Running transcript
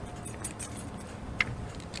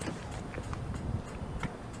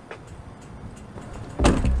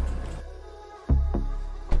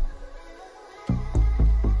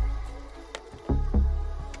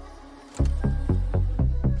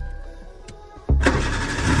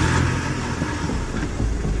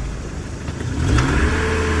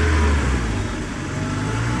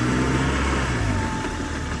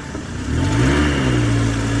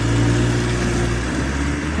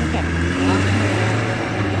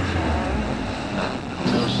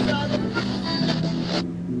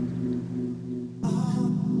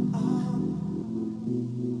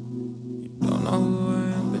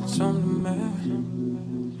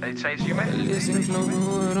Chase, you man. Listen close to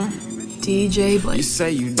what I'm. DJ Blake. You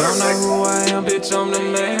say you don't know who I am, bitch, I'm the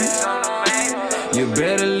man. You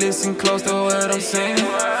better listen close to what I'm saying. You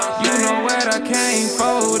know where I came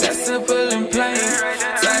from, that's simple and plain.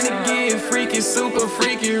 Time to get freaky, super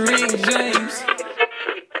freaky, Rick James.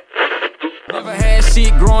 Never had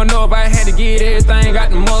shit growing up, I had to get everything,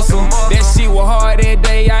 got the muscle. That shit was hard that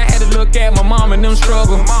day, I had to look at my mom and them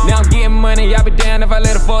struggle. Now I'm getting money, I be down if I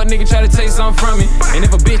let a fuck nigga try to take something from me. And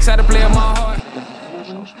if a bitch try to play with my heart.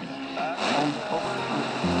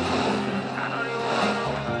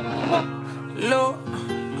 Lord,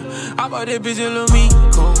 I bought that bitch a little meat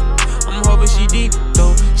coat. I'm hoping she deep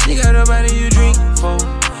though. She got a body you drink for.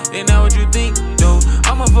 Then now what you think though?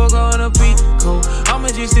 I'ma fuck her on a beat code. I'ma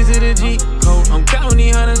just stick to the G code. I'm counting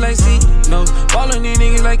these hundreds like C-notes. Ballin' these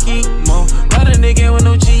niggas like chemo. Riding the game with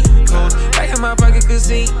no cheat code. Back in my pocket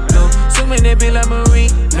casino. Swimming that bitch like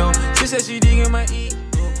Marino. She said she digging my E.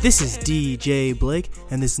 This is DJ Blake,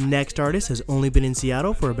 and this next artist has only been in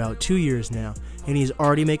Seattle for about 2 years now, and he's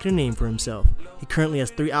already making a name for himself. He currently has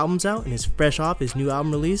 3 albums out and is fresh off his new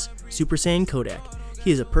album release, Super Saiyan Kodak. He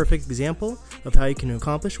is a perfect example of how you can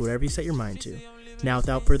accomplish whatever you set your mind to. Now,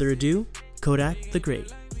 without further ado, Kodak the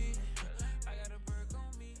Great.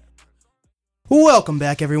 Welcome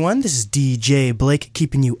back, everyone. This is DJ Blake,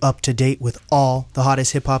 keeping you up to date with all the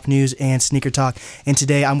hottest hip-hop news and sneaker talk. And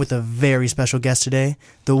today, I'm with a very special guest today,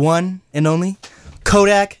 the one and only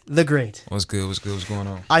Kodak the Great. What's good? What's going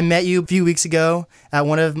on? I met you a few weeks ago at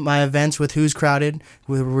one of my events with Who's Crowded.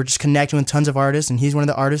 We were just connecting with tons of artists, and he's one of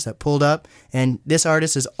the artists that pulled up. And this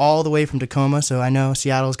artist is all the way from Tacoma, so I know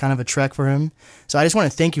Seattle is kind of a trek for him. So I just want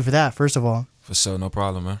to thank you for that, first of all. For sure, no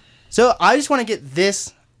problem, man. So I just want to get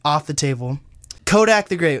this off the table. Kodak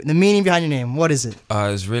the Great, the meaning behind your name, what is it?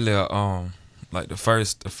 It's really like the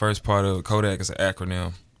first part of Kodak is an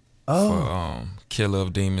acronym for Killer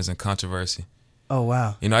of Demons and Controversy. Oh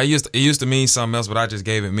wow! You know, it used to mean something else, but I just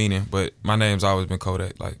gave it meaning. But my name's always been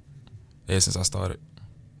Kodak, like ever since I started.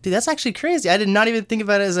 Dude, that's actually crazy. I did not even think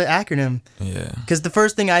about it as an acronym. Yeah. Because the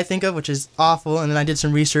first thing I think of, which is awful, and then I did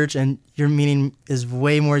some research, and your meaning is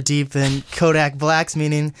way more deep than Kodak Black's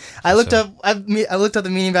meaning. I looked up the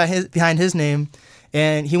meaning behind his name,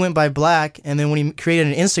 and he went by Black. And then when he created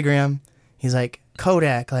an Instagram, he's like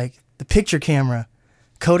Kodak, like the picture camera,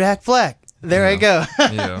 Kodak Black. There I go.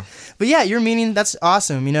 Yeah. But yeah, your meaning, that's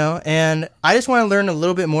awesome, you know? And I just want to learn a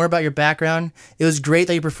little bit more about your background. It was great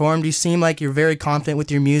that you performed. You seem like you're very confident with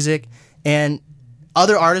your music. And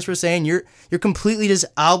other artists were saying you're completely just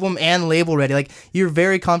album and label ready. Like, you're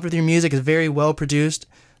very confident with your music. It's very well produced.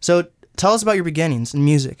 So tell us about your beginnings in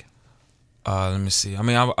music. Let me see. I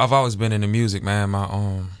mean, I've always been into music, man.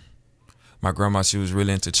 My grandma, she was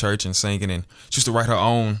really into church and singing, and she used to write her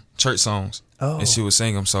own church songs. Oh. And she would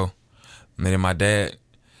sing them. So, and then my dad,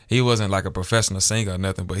 he wasn't like a professional singer or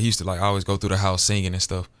nothing, but he used to like always go through the house singing and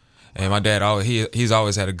stuff. And my dad, he's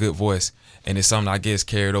always had a good voice, and it's something I guess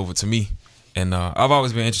carried over to me. And I've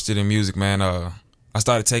always been interested in music, man. I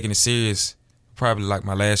started taking it serious probably like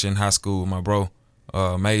my last year in high school with my bro,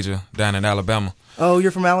 Major, down in Alabama. Oh,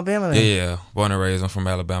 you're from Alabama then? Yeah, born and raised. I'm from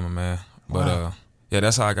Alabama, man. But wow. Yeah,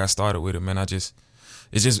 that's how I got started with it, man. It's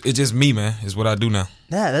just me, man. It's what I do now.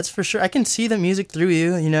 Yeah, that's for sure. I can see the music through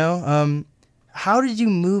you, you know. How did you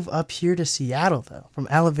move up here to Seattle, though, from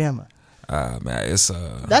Alabama? Man, it's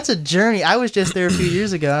That's a journey. I was just there a few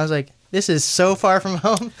years ago. I was like, this is so far from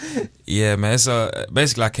home. Yeah, man. It's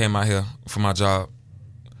basically I came out here for my job.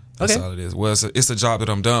 That's all it is. Well, it's a job that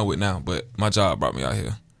I'm done with now, but my job brought me out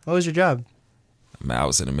here. What was your job? Man, I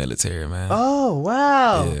was in the military, man. Oh,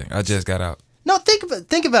 wow. Yeah, I just got out. No, think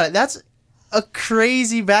about it. That's a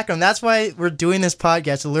crazy background. That's why we're doing this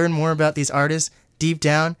podcast, to learn more about these artists deep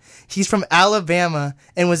down. He's from Alabama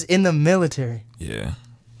and was in the military. Yeah,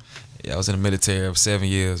 I was in the military for 7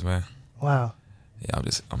 years, man. Wow. Yeah,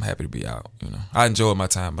 I'm happy to be out, you know. I enjoyed my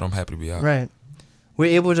time, but I'm happy to be out. Right. Were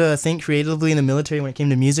you able to think creatively in the military when it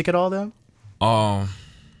came to music at all, though? I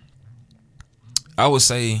would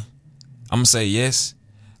say, I'm going to say yes.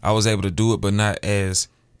 I was able to do it, but not as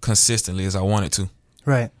consistently as I wanted to.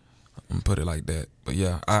 Right. I'm going to put it like that. But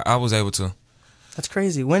yeah, I was able to. That's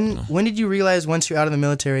crazy. When did you realize, once you're out of the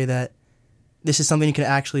military, that this is something you can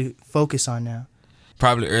actually focus on now?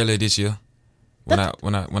 Probably earlier this year, when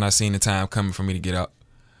I seen the time coming for me to get out.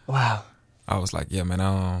 Wow. I was like, yeah, man,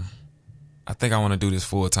 I think I want to do this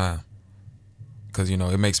full time, because you know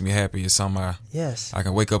it makes me happy. It's something I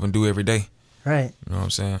can wake up and do every day. Right. You know what I'm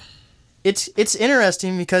saying? It's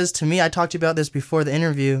interesting because, to me, I talked to you about this before the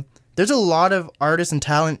interview. There's a lot of artists and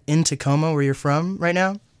talent in Tacoma, where you're from right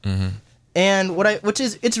now. Mm-hmm. And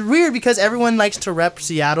it's weird because everyone likes to rep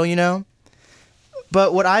Seattle, you know.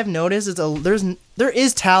 But what I've noticed is there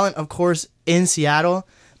is talent, of course, in Seattle,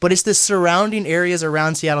 but it's the surrounding areas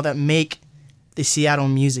around Seattle that make the Seattle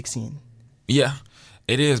music scene. Yeah,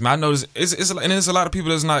 it is, man. I noticed it's a lot of people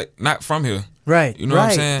that's not from here. Right. You know what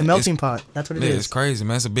I'm saying? The melting pot. That's what it is. It's crazy,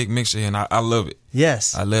 man. It's a big mixture here, and I love it.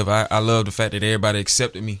 Yes. I love the fact that everybody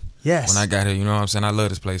accepted me. Yes. When I got here, you know what I'm saying? I love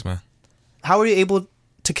this place, man. How were you able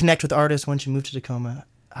to connect with artists once you moved to Tacoma?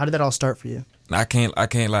 How did that all start for you? I can't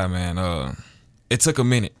lie, man. It took a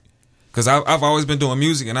minute, cause I've always been doing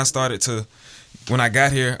music, and I started to. When I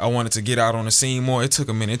got here, I wanted to get out on the scene more. It took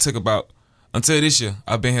a minute. It took until this year.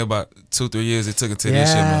 I've been here about 2-3 years. It took until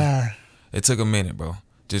this year, man. It took a minute, bro,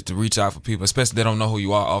 just to reach out for people, especially they don't know who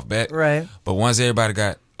you are off bat. Right. But once everybody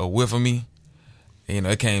got a whiff of me,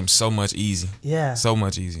 it came so much easy. Yeah. So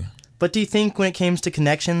much easier. But do you think when it came to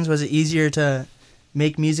connections, was it easier to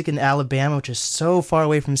make music in Alabama, which is so far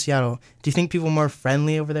away from Seattle? Do you think people were more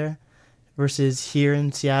friendly over there versus here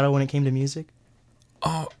in Seattle when it came to music?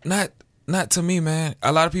 Oh, not to me, man.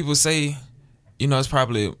 A lot of people say, it's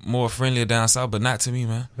probably more friendlier down south, but not to me,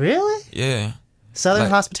 man. Really? Yeah. Southern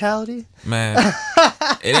hospitality? Man,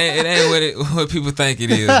 it ain't what people think it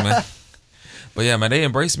is, man. But yeah, man, they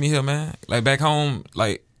embrace me here, man. Like back home,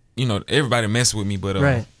 like, everybody mess with me, but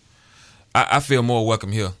right. I feel more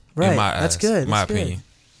welcome here. Right. In my eyes, that's good. My that's opinion.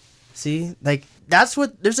 Good. See, like that's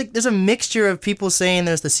what there's a mixture of people saying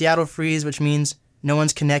there's the Seattle freeze, which means no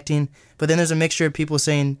one's connecting, but then there's a mixture of people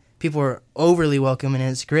saying people are overly welcome and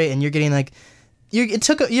it's great, and you're getting like you're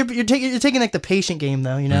taking like the patient game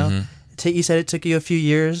though, Mm-hmm. You said it took you a few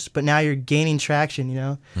years, but now you're gaining traction,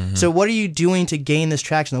 Mm-hmm. So what are you doing to gain this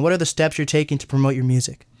traction? What are the steps you're taking to promote your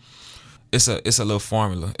music? It's a little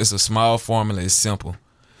formula. It's a small formula. It's simple.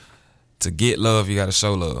 To get love, you got to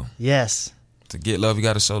show love. Yes. To get love, you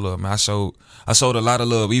got to show love. Man, I showed a lot of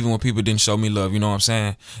love, even when people didn't show me love. You know what I'm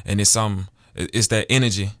saying? And it's that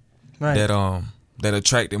energy, right, that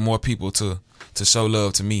attracted more people to show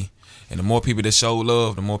love to me. And the more people that showed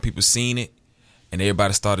love, the more people seen it, and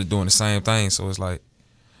everybody started doing the same thing. So it's like,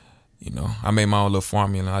 I made my own little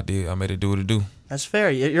formula. I made it do what it do. That's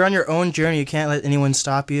fair. You're on your own journey. You can't let anyone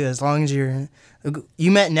stop you as long as you're.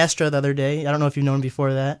 You met Nestra the other day. I don't know if you've known him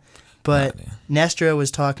before that, but Nestra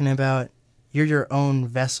was talking about you're your own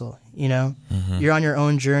vessel. Mm-hmm. You're on your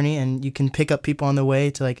own journey, and you can pick up people on the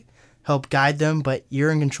way to like help guide them, but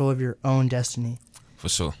you're in control of your own destiny. For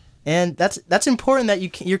sure. And that's important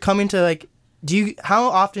that you're coming to like. How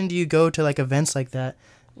often do you go to like events like that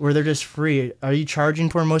where they're just free? Are you charging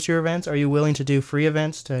for most of your events? Are you willing to do free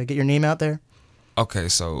events to get your name out there? Okay,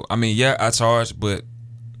 so I charge, but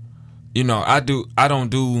I don't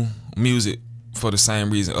do music for the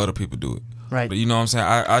same reason other people do it. Right. But you know what I'm saying?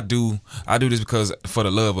 I do this because for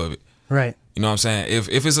the love of it. Right. You know what I'm saying?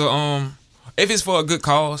 If it's for a good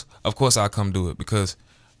cause, of course I'll come do it because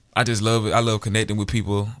I just love it. I love connecting with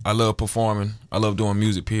people. I love performing. I love doing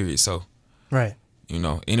music, period. So right.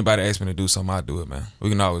 Anybody ask me to do something, I do it, man. We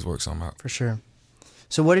can always work something out. For sure.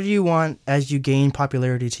 So what did you want as you gain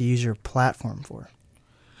popularity to use your platform for?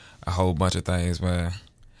 A whole bunch of things, man.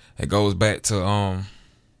 It goes back to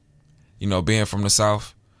being from the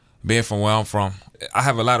South, being from where I'm from. I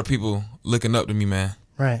have a lot of people looking up to me, man.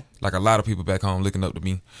 Right. Like a lot of people back home looking up to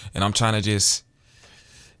me. And I'm trying to just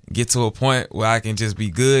get to a point where I can just be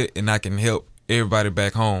good and I can help everybody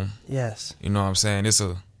back home. Yes. You know what I'm saying? It's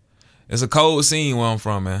a cold scene where I'm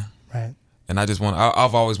from, man. Right. And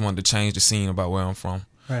I've always wanted to change the scene about where I'm from.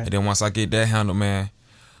 Right. And then once I get that handled, man,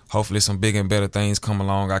 hopefully some bigger and better things come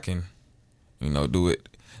along. I can, do it.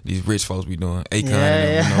 These rich folks be doing Akon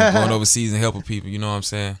and going overseas and helping people. You know what I'm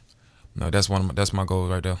saying? No, that's my goal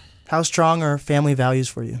right there. How strong are family values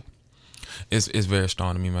for you? It's very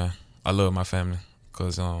strong to me, man. I love my family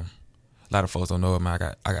because a lot of folks don't know it, man.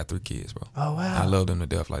 I got 3 kids, bro. Oh wow. I love them to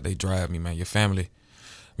death. Like they drive me, man. Your family,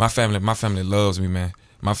 my family loves me, man.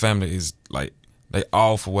 My family is like they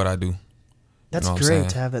all for what I do. That's you know great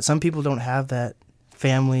to have that. Some people don't have that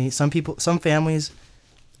family. Some families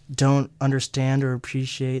don't understand or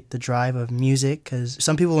appreciate the drive of music because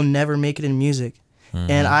some people will never make it in music.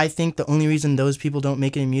 Mm-hmm. And I think the only reason those people don't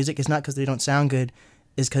make it in music is not because they don't sound good,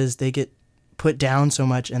 is because they get put down so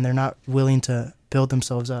much and they're not willing to build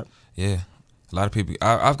themselves up. Yeah. A lot of people,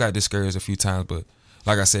 I've got discouraged a few times, but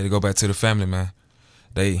like I said, to go back to the family, man,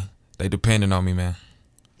 they depending on me, man.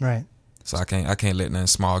 Right. So I can't let nothing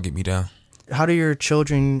small get me down. How do your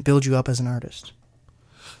children build you up as an artist?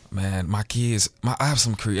 Man, my kids, I have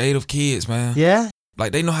some creative kids, man. Yeah?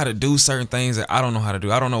 Like, they know how to do certain things that I don't know how to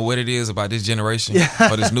do. I don't know what it is about this generation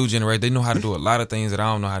or this new generation. They know how to do a lot of things that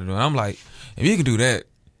I don't know how to do. And I'm like, if you can do that,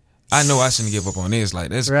 I know I shouldn't give up on this. Like,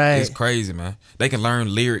 that's right. It's crazy, man. They can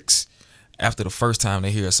learn lyrics after the first time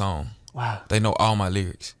they hear a song. Wow. They know all my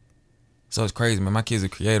lyrics. So it's crazy, man. My kids are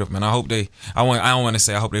creative, man. I hope I don't want to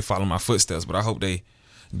say I hope they follow my footsteps, but I hope they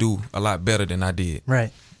do a lot better than I did.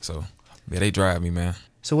 Right. So, yeah, they drive me, man.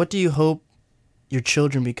 So what do you hope your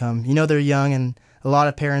children become? You know they're young, and a lot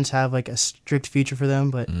of parents have like a strict future for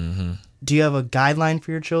them, but do you have a guideline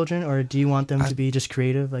for your children, or do you want them to be just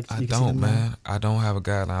creative? Like I don't, man. I don't have a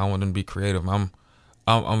guideline. I want them to be creative.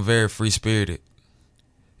 I'm very free-spirited.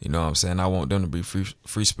 You know what I'm saying? I want them to be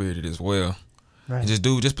free-spirited as well. Right.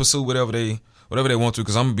 And just pursue whatever they want to,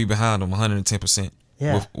 because I'm going to be behind them 110%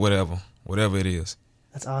 with whatever it is.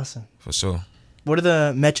 That's awesome. For sure. What are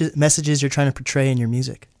the messages you're trying to portray in your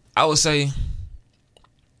music? I would say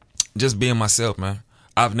just being myself, man.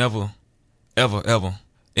 I've never, ever,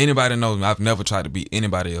 anybody knows me, I've never tried to be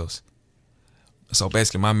anybody else. So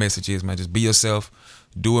basically my message is, man, just be yourself.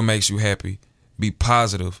 Do what makes you happy. Be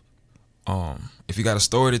positive. If you got a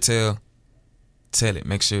story to tell it.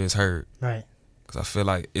 Make sure it's heard. Right. Because I feel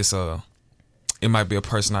like it might be a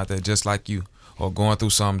person out there just like you, or going through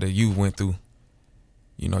something that you went through.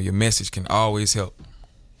 You know, your message can always help.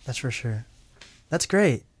 That's for sure. That's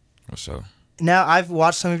great. For sure. Now, I've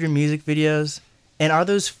watched some of your music videos, and are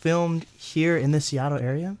those filmed here in the Seattle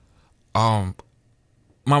area? My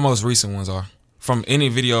most recent ones are from any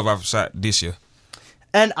video I've shot this year.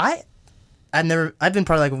 And I've been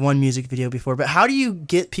part of like one music video before, but how do you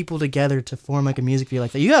get people together to form like a music video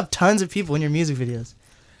like that? You have tons of people in your music videos.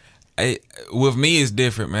 With me, it's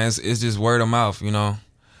different, man. It's just word of mouth, you know.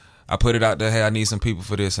 I put it out there, hey, I need some people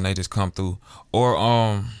for this, and they just come through.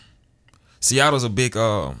 Or Seattle's a big,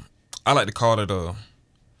 I like to call it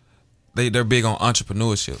they're big on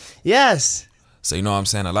entrepreneurship. Yes. So you know what I'm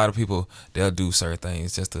saying? A lot of people, they'll do certain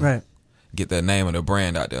things just to get their name and their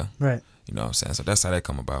brand out there. Right. You know what I'm saying? So that's how that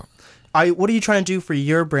come about. What are you trying to do for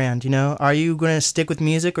your brand, you know? Are you going to stick with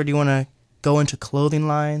music, or do you want to go into clothing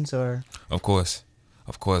lines, or? Of course.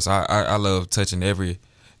 I love touching every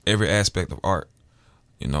aspect of art.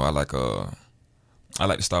 You know, I like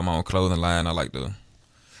to start my own clothing line. I like to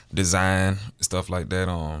design, stuff like that.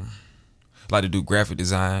 I like to do graphic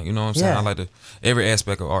design, you know what I'm saying? I like every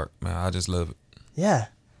aspect of art, man. I just love it. Yeah.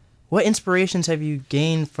 What inspirations have you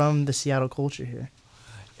gained from the Seattle culture here?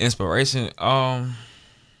 Inspiration,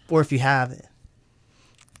 or if you have it.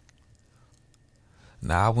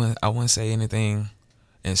 Nah, I wouldn't say anything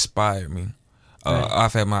inspired me.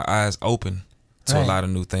 I've had my eyes open to a lot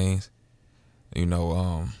of new things. You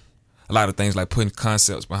know, a lot of things like putting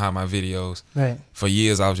concepts behind my videos. Right. For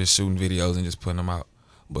years, I was just shooting videos and just putting them out.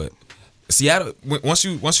 But Seattle, once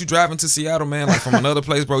you drive into Seattle, man, like from another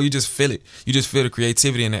place, bro, you just feel it. You just feel the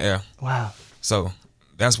creativity in the air. Wow. So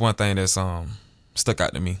that's one thing that's stuck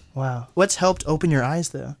out to me. Wow. What's helped open your eyes,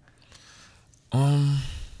 though?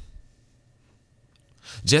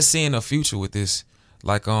 Just seeing a future with this,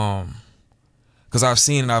 like, because I've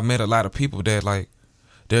seen and I've met a lot of people that like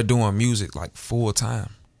they're doing music like full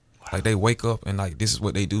time. Wow. Like they wake up and like this is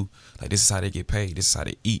what they do. Like this is how they get paid. This is how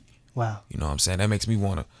they eat. Wow. You know what I'm saying? That makes me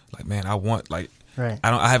want to like, man, I want like, right.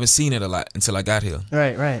 I haven't seen it a lot until I got here.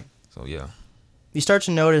 Right, right. So yeah. You start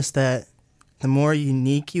to notice that the more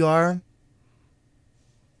unique you are,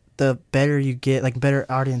 the better you get, like better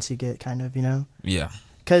audience you get, kind of, you know? Yeah.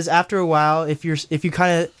 Because after a while, if you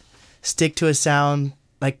kind of stick to a sound,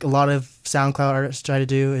 like a lot of SoundCloud artists try to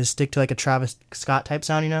do, is stick to like a Travis Scott type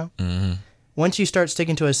sound, you know? Mm-hmm. Once you start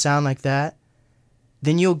sticking to a sound like that,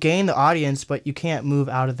 then you'll gain the audience, but you can't move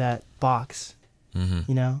out of that box,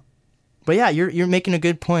 you know? But yeah, you're making a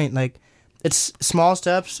good point. Like, it's small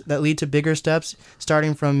steps that lead to bigger steps,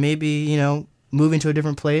 starting from maybe, you know, moving to a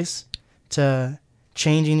different place to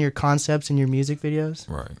changing your concepts in your music videos.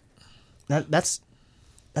 Right. That's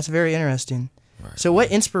very interesting. Right. So what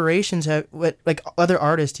inspirations like other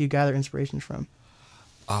artists do you gather inspirations from?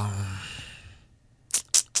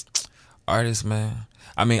 Artists, man.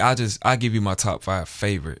 I mean, I give you my top 5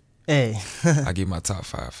 favorite. Hey. I give my top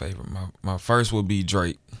 5 favorite. My first would be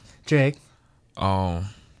Drake. Drake.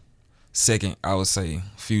 Second, I would say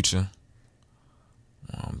Future.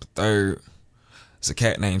 The third is a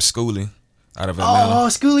cat named Schoolie out of Atlanta. Oh,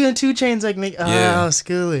 Schoolie and 2 Chainz like make. Yeah. Oh,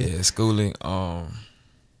 Schoolie. Yeah, Schoolie.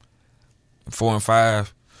 4 and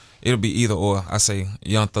 5, it'll be either or. I say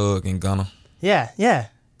Young Thug and Gunna. Yeah, yeah.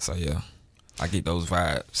 So yeah, I get those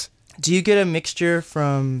vibes. Do you get a mixture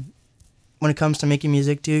from, when it comes to making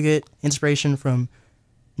music, do you get inspiration from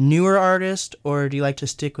newer artists, or do you like to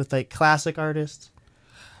stick with like classic artists?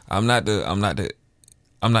 I'm not the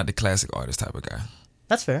classic artist type of guy.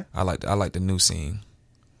 That's fair. I like the new scene,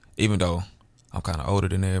 even though I'm kind of older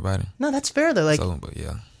than everybody. No, that's fair though. Like, so, but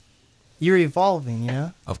yeah, you're evolving, you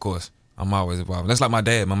know. Of course, I'm always evolving. That's like my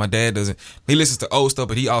dad, man. My dad doesn't. He listens to old stuff,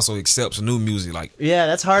 but he also accepts new music. Like, Yeah,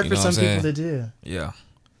 that's hard You for know some what I'm people to do. yeah,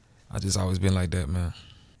 I just always been like that, man.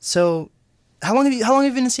 So, how long have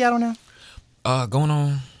you been in Seattle now? Going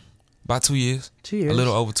on about 2 years. 2 years. A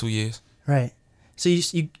little over 2 years. Right. So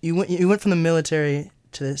you went from the military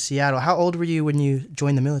to Seattle. How old were you when you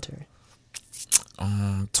joined the military?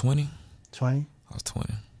 20. 20. I was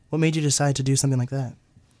 20. What made you decide to do something like that?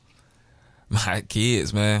 My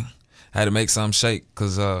kids, man. I had to make something shake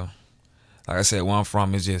because, like I said, where I'm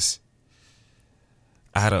from is just.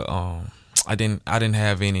 I had I didn't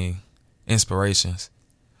have any inspirations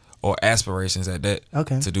or aspirations at that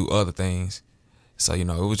to do other things. So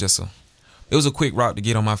it was a quick route to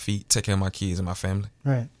get on my feet, take care of my kids and my family.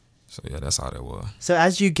 Right. So yeah, that's how that was. So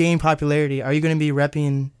as you gain popularity, are you going to be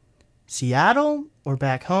repping Seattle or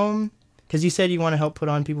back home? Because you said you want to help put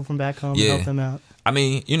on people from back home and help them out. I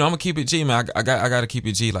mean, I'm gonna keep it G, man. I got to keep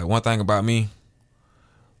it G. Like, one thing about me,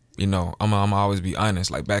 I'm always be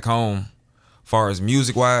honest. Like, back home, far as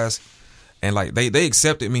music wise, and like they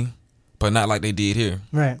accepted me, but not like they did here.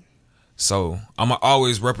 Right. So I'ma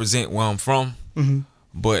always represent where I'm from. Mm-hmm.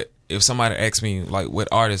 But if somebody asks me like, what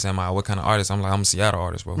artist am I? What kind of artist? I'm like, I'm a Seattle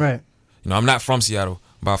artist, bro. Right. I'm not from Seattle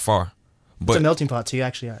by far. But it's a melting pot, so you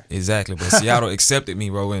actually are. Exactly. But Seattle accepted me,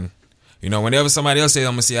 bro. And whenever somebody else says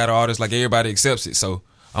I'm a Seattle artist, like, everybody accepts it. So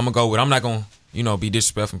I'm gonna go with. I'm not gonna be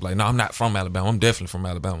disrespectful. Like, no, I'm not from Alabama. I'm definitely from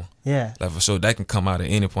Alabama. Yeah. Like, for sure, that can come out at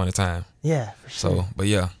any point in time. Yeah, for sure. So, but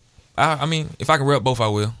yeah, I mean, if I can rep both, I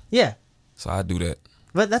will. Yeah. So I do that.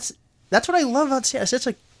 But that's what I love about Seattle. It's such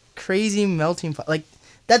a crazy melting pot. Like,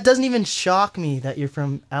 that doesn't even shock me that you're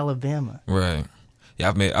from Alabama. Right. Yeah,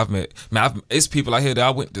 I've met. Man, it's people out here that I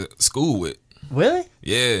went to school with. Really?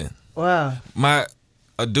 Yeah. Wow.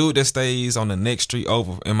 A dude that stays on the next street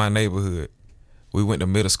over in my neighborhood. We went to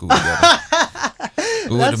middle school together.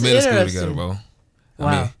 We went to middle school together, bro. Wow.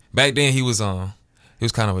 I mean, back then he was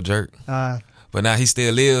kind of a jerk. But now he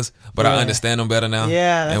still is. But Yeah. I understand him better now.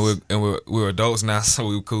 Yeah, And we're adults now, so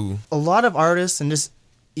we're cool. A lot of artists and just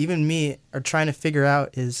even me are trying to figure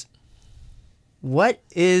out is what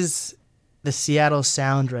is the Seattle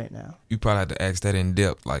sound right now? You probably have to ask that in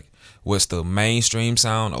depth. Like, what's the mainstream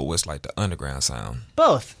sound or what's like the underground sound?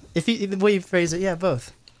 Both. If the way you phrase it, yeah,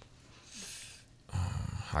 both.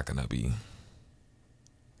 How can I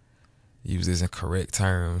use this in correct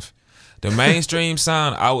terms? The mainstream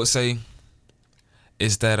sound, I would say,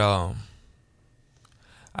 is that I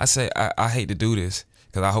hate to do this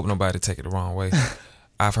because I hope nobody take it the wrong way.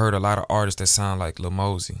 I've heard a lot of artists that sound like Lil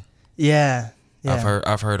Mosey. Yeah.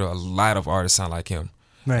 I've heard a lot of artists sound like him.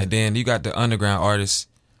 Right. And then you got the underground artists.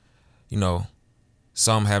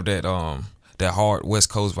 Some have that hard West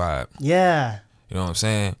Coast vibe. Yeah. You know what I'm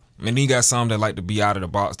saying? And then you got some that like to be out of the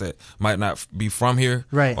box that might not be from here,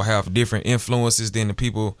 right, or have different influences than the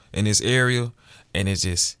people in this area, and it's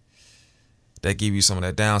just that give you some of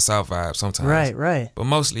that down south vibe sometimes. Right. But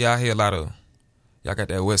mostly I hear a lot of y'all got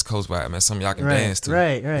that West Coast vibe, man. Some of y'all can dance to.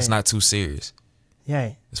 Right. It's not too serious.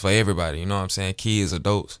 Yeah. It's for everybody. You know what I'm saying? Kids,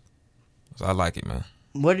 adults. So I like it, man.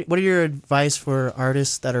 What are your advice for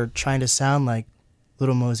artists that are trying to sound like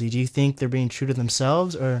Little Mosey? Do you think they're being true to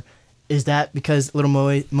themselves, or is that because Little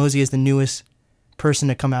Mosey is the newest person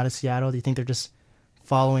to come out of Seattle? Do you think they're just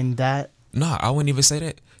following that? No, I wouldn't even say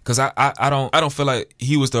that, because I don't feel like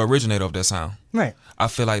he was the originator of that sound. Right. I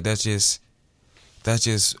feel like that's just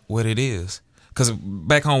what it is. Because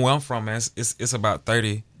back home where I'm from, man, it's about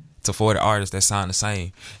 30 to 40 artists that sound the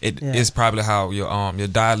same. It's probably how your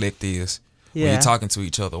dialect is when you're talking to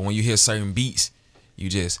each other. When you hear certain beats, you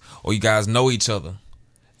guys know each other,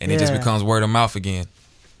 and it just becomes word of mouth again.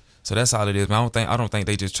 So that's all it is, man. I don't think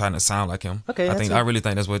they just trying to sound like him. Okay, I really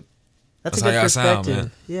think that's a good how y'all perspective. sound,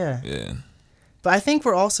 man. Yeah. But I think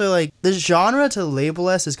we're also like, the genre to label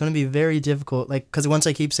us is going to be very difficult. Like, because once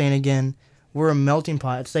I keep saying again, we're a melting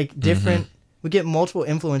pot. It's like different. We get multiple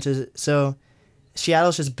influences. So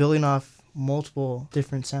Seattle's just building off multiple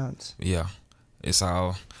different sounds. Yeah, it's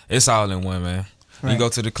all in one, man. Right. You go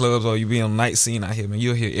to the clubs or you be on night scene out here, man,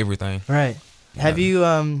 you'll hear everything. Right. Yeah. Have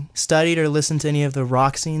you studied or listened to any of the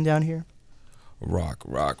rock scene down here? Rock.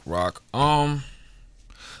 One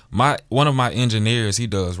of my engineers, he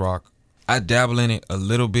does rock. I dabble in it a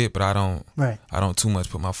little bit, but I don't. Right. I don't too much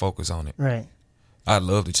put my focus on it. Right. I'd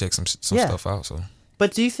love to check some stuff out. So.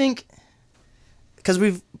 But do you think? Because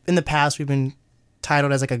in the past we've been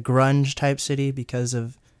titled as like a grunge type city because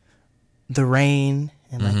of the rain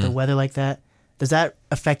and like the weather like that. Does that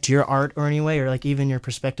affect your art or any way, or like even your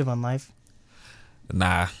perspective on life?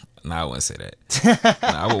 Nah, I wouldn't say that.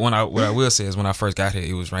 What I will say is when I first got here,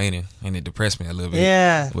 it was raining and it depressed me a little bit.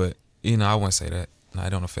 Yeah. But I wouldn't say that. Nah, it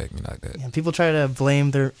don't affect me like that. Yeah, people try to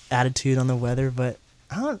blame their attitude on the weather, but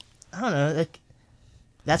I don't know. Like,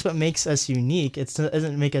 that's what makes us unique. It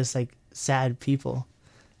doesn't make us like sad people.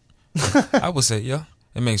 I would say, yeah,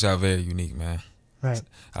 it makes y'all very unique, man. Right.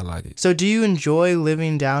 I like it. So, do you enjoy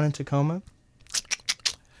living down in Tacoma?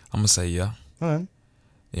 I'm gonna say yeah. Okay.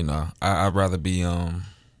 You know, I'd rather be in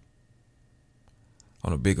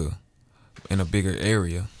a bigger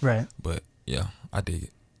area. Right. But yeah, I dig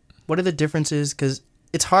it. What are the differences? Because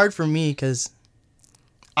it's hard for me because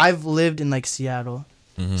I've lived in like Seattle,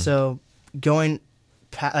 so going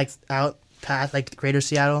out past like Greater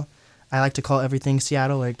Seattle, I like to call everything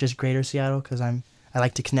Seattle, like just Greater Seattle, because I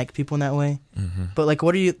like to connect people in that way. But like,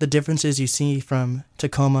 what are the differences you see from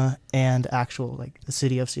Tacoma and actual like the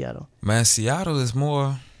city of Seattle? Man, Seattle is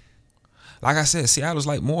more, like I said, Seattle's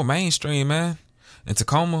like more mainstream, man. And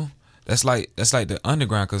Tacoma, that's like the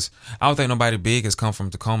underground, because I don't think nobody big has come from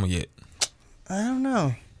Tacoma yet. I don't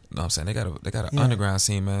know. You know what I'm saying? They got an underground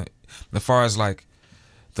scene, man. As far as like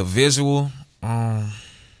the visual,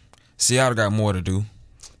 Seattle got more to do.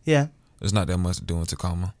 Yeah. There's not that much to do in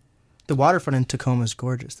Tacoma. The waterfront in Tacoma is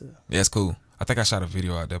gorgeous, though. Yeah, it's cool. I think I shot a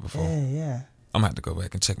video out there before. Yeah. I'm gonna have to go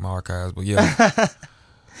back and check my archives, but yeah.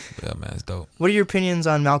 Yeah, man, it's dope. What are your opinions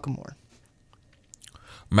on Macklemore?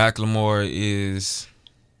 Macklemore is,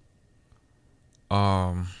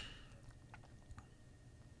 I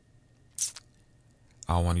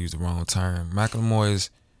don't want to use the wrong term. Macklemore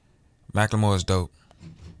is dope.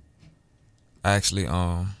 Actually,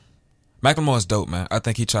 Macklemore is dope, man. I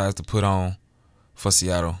think he tries to put on for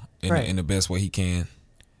Seattle in the best way he can.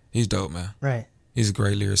 He's dope, man. Right. He's a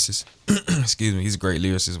great lyricist. Excuse me. He's a great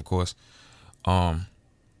lyricist, of course. I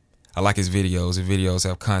like his videos. His videos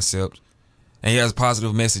have concept, and he has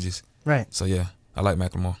positive messages. Right. So yeah, I like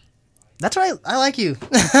Macklemore. That's right. I like you.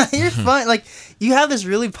 You're fun. Like, you have this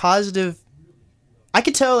really positive. I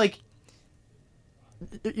could tell, like,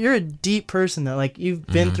 you're a deep person, though. Like, you've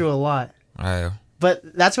been through a lot. I have.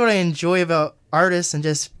 But that's what I enjoy about artists and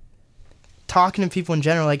just talking to people in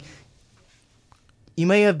general. Like, you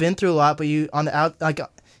may have been through a lot, but you're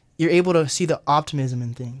able to see the optimism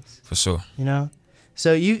in things. For sure. You know?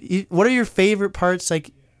 So you what are your favorite parts,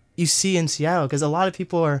 like, you see in Seattle? Because a lot of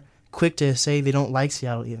people are quick to say they don't like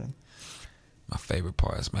Seattle even. My favorite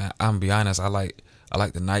parts, man. I'm gonna be honest. I like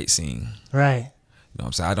the night scene. Right. You know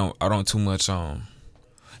what I'm saying? I don't too much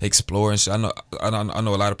explore and shit. I know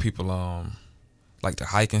a lot of people like to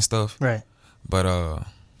hike and stuff. Right. But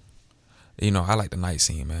you know, I like the night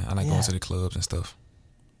scene, man. I like going to the clubs and stuff.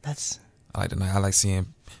 I like the night. I like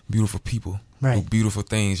seeing beautiful people do beautiful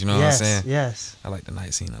things. You know what I'm saying? Yes. I like the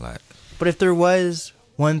night scene a lot. But if there was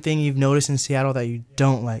one thing you've noticed in Seattle that you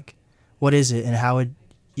don't like, what is it, and how would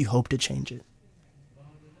you hope to change it?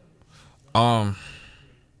 Because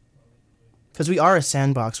we are a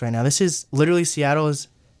sandbox right now. This is literally Seattle is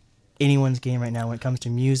anyone's game right now when it comes to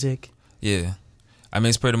music. Yeah, I mean,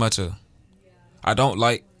 it's pretty much I don't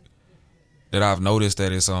like that I've noticed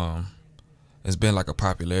that it's been like a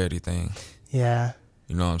popularity thing. Yeah.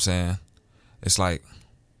 You know what I'm saying? It's like,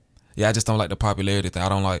 yeah, I just don't like the popularity thing. I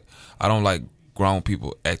don't like grown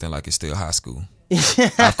people acting like it's still high school.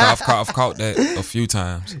 I've caught that a few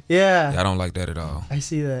times. Yeah, I don't like that at all. I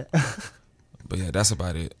see that. But yeah, that's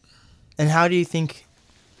about it. And how do you think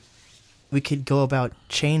we could go about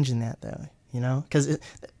changing that, though? You know, because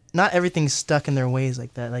not everything's stuck in their ways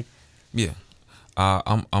like that. Like, yeah,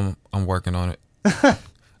 I'm working on it.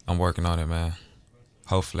 I'm working on it, man.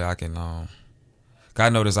 Hopefully, I can. I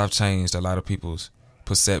notice I've changed a lot of people's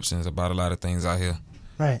perceptions about a lot of things out here.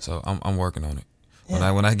 Right. So I'm working on it.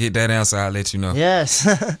 Yeah. When I get that answer, I'll let you know. Yes.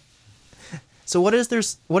 So what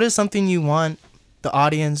is something you want the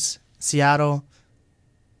audience, Seattle,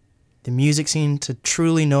 the music scene to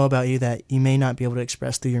truly know about you that you may not be able to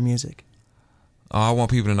express through your music? I want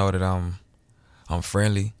people to know that I'm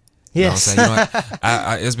friendly. You yes. know what I'm saying?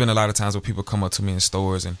 I it's been a lot of times where people come up to me in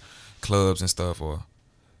stores and clubs and stuff, or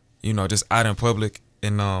you know, just out in public,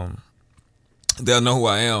 and they'll know who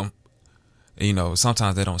I am. You know,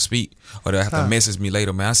 sometimes they don't speak, or they'll have to message me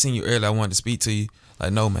later. Man, I seen you earlier. I wanted to speak to you.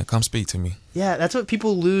 Like, no, man, come speak to me. Yeah, that's what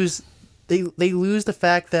people lose. They lose the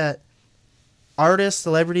fact that artists,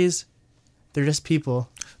 celebrities, they're just people.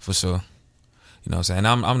 For sure. You know what I'm saying?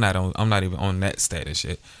 I'm not even on that status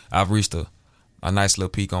yet. I've reached a nice little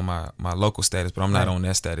peak on my local status, but I'm not on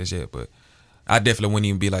that status yet. But I definitely wouldn't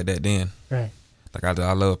even be like that then. Right. Like,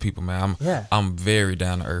 I love people, man. I'm very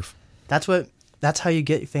down to earth. That's how you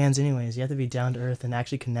get fans anyways. You have to be down to earth and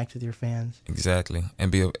actually connect with your fans. Exactly. And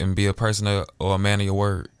be a person or a man of your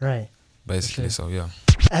word. Right. Basically, sure. So yeah.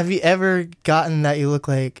 Have you ever gotten that you look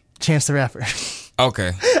like Chance the Rapper?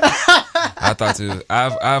 Okay. I thought too.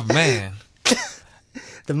 I've man.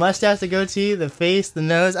 The mustache, the goatee, the face, the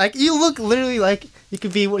nose. You look literally like you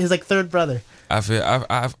could be his like third brother. I've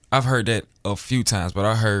heard that a few times, but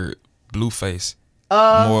I heard Blueface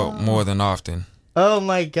more than often. Oh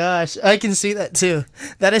my gosh, I can see that too.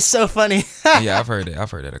 That is so funny. Yeah, I've heard it.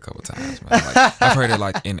 I've heard it a couple times, man. Like, I've heard it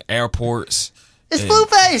like in airports. It's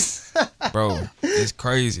Blueface. Bro, it's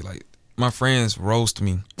crazy. Like my friends roast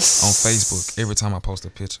me on Facebook every time I post a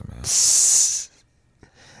picture, man.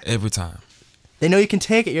 Every time. They know you can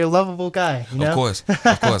take it. You're a lovable guy. You know? Of course.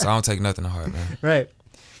 I don't take nothing to heart, man. Right.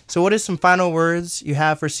 So what is some final words you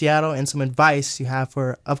have for Seattle and some advice you have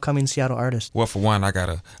for upcoming Seattle artists? Well, for one, I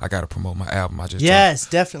gotta promote my album.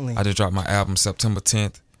 Definitely. I just dropped my album September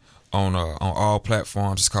 10th on all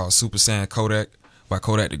platforms. It's called Super Saiyan Kodak by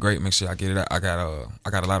Kodak the Great. Make sure I get it out. I got a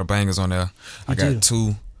lot of bangers on there. I got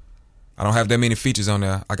two. I don't have that many features on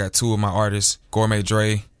there. I got two of my artists, Gourmet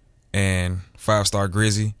Dre and 5 Star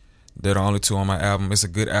Grizzy. They're the only two on my album. It's a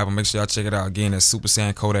good album. Make sure y'all check it out. Again, that's Super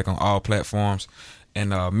Saiyan Kodak on all platforms.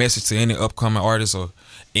 And message to any upcoming artists or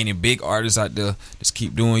any big artists out there, just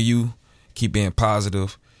keep doing you, keep being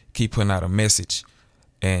positive, keep putting out a message,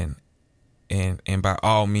 and by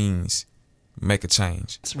all means, make a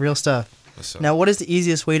change. It's real stuff. Now, what is the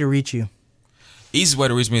easiest way to reach you? Easiest way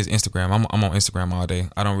to reach me is Instagram. I'm on Instagram all day.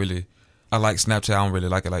 I like Snapchat. I don't really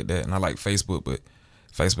like it like that. And I like Facebook, but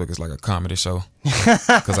Facebook is like a comedy show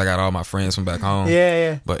because I got all my friends from back home.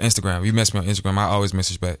 Yeah. But Instagram, if you message me on Instagram, I always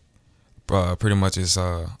message back. Pretty much is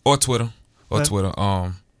or Twitter.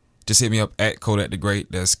 Just hit me up at Kodak the Great.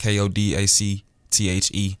 That's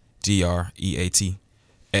KODACTHEGREAT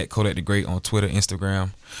at Kodak the Great on Twitter,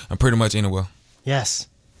 Instagram, and pretty much anywhere. Yes.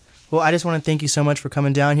 Well, I just want to thank you so much for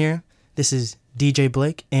coming down here. This is DJ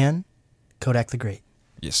Blake and Kodak the Great.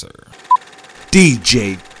 Yes, sir.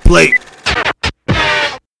 DJ Blake.